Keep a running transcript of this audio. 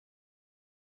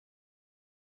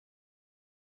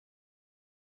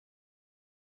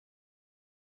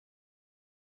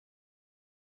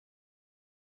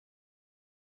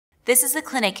This is a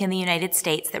clinic in the United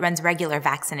States that runs regular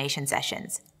vaccination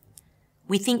sessions.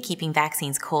 We think keeping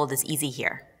vaccines cold is easy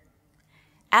here.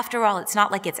 After all, it's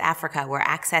not like it's Africa where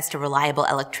access to reliable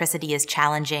electricity is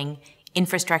challenging,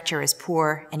 infrastructure is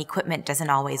poor, and equipment doesn't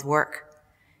always work.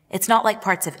 It's not like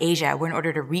parts of Asia where in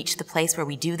order to reach the place where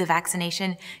we do the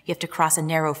vaccination, you have to cross a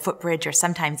narrow footbridge or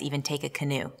sometimes even take a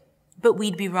canoe. But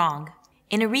we'd be wrong.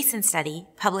 In a recent study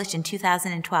published in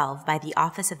 2012 by the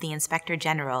Office of the Inspector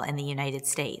General in the United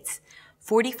States,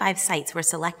 45 sites were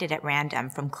selected at random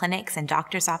from clinics and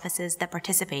doctors' offices that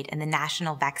participate in the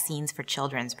National Vaccines for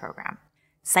Children's program.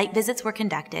 Site visits were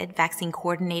conducted, vaccine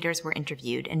coordinators were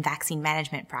interviewed, and vaccine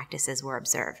management practices were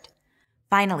observed.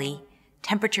 Finally,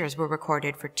 temperatures were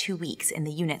recorded for 2 weeks in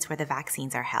the units where the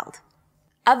vaccines are held.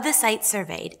 Of the sites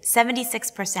surveyed,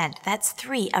 76%, that's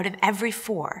 3 out of every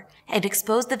 4, had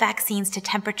exposed the vaccines to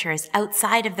temperatures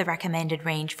outside of the recommended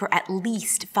range for at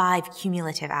least 5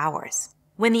 cumulative hours.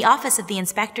 When the Office of the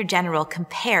Inspector General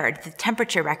compared the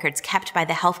temperature records kept by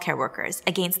the healthcare workers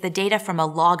against the data from a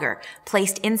logger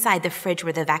placed inside the fridge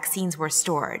where the vaccines were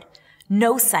stored,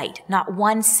 no site, not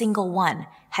one single one,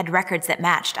 had records that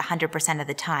matched 100% of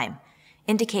the time,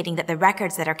 indicating that the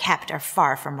records that are kept are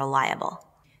far from reliable.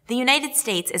 The United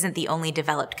States isn't the only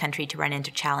developed country to run into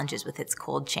challenges with its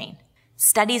cold chain.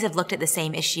 Studies have looked at the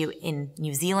same issue in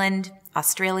New Zealand,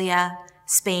 Australia,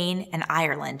 Spain, and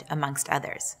Ireland, amongst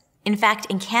others. In fact,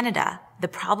 in Canada, the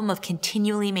problem of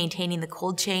continually maintaining the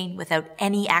cold chain without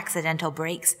any accidental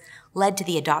breaks led to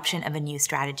the adoption of a new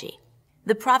strategy.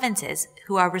 The provinces,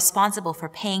 who are responsible for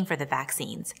paying for the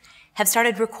vaccines, have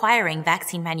started requiring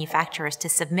vaccine manufacturers to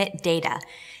submit data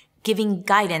giving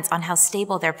guidance on how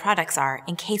stable their products are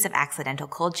in case of accidental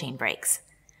cold chain breaks.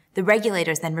 The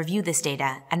regulators then review this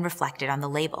data and reflect it on the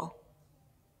label.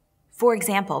 For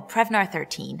example, Prevnar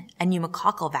 13, a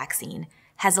pneumococcal vaccine,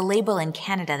 has a label in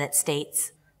Canada that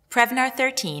states, Prevnar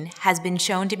 13 has been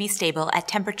shown to be stable at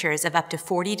temperatures of up to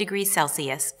 40 degrees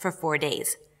Celsius for 4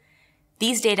 days.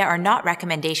 These data are not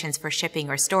recommendations for shipping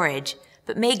or storage,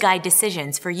 but may guide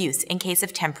decisions for use in case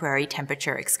of temporary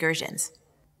temperature excursions.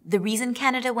 The reason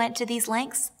Canada went to these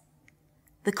lengths?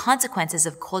 The consequences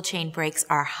of cold chain breaks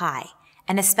are high,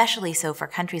 and especially so for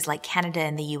countries like Canada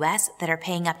and the US that are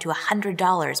paying up to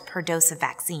 $100 per dose of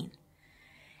vaccine.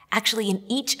 Actually, in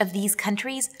each of these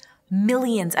countries,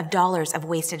 millions of dollars of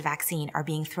wasted vaccine are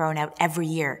being thrown out every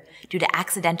year due to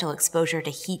accidental exposure to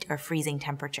heat or freezing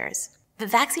temperatures. But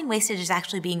vaccine wastage is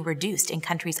actually being reduced in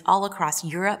countries all across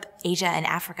Europe, Asia, and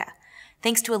Africa,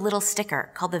 thanks to a little sticker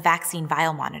called the Vaccine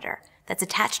Vial Monitor that's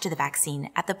attached to the vaccine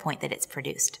at the point that it's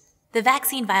produced. The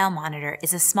Vaccine Vial Monitor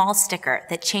is a small sticker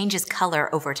that changes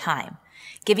color over time,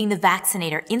 giving the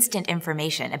vaccinator instant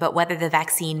information about whether the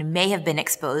vaccine may have been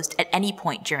exposed at any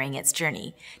point during its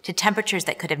journey to temperatures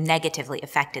that could have negatively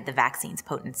affected the vaccine's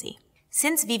potency.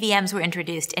 Since VVMs were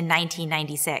introduced in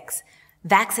 1996,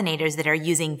 vaccinators that are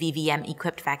using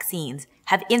VVM-equipped vaccines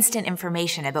have instant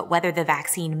information about whether the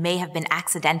vaccine may have been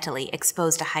accidentally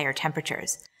exposed to higher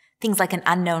temperatures, things like an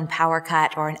unknown power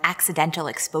cut or an accidental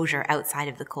exposure outside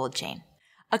of the cold chain.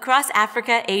 Across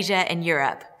Africa, Asia, and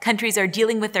Europe, countries are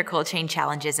dealing with their cold chain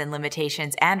challenges and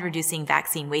limitations and reducing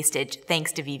vaccine wastage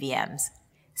thanks to VVMs.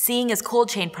 Seeing as cold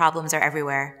chain problems are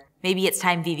everywhere, maybe it's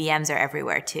time VVMs are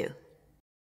everywhere too.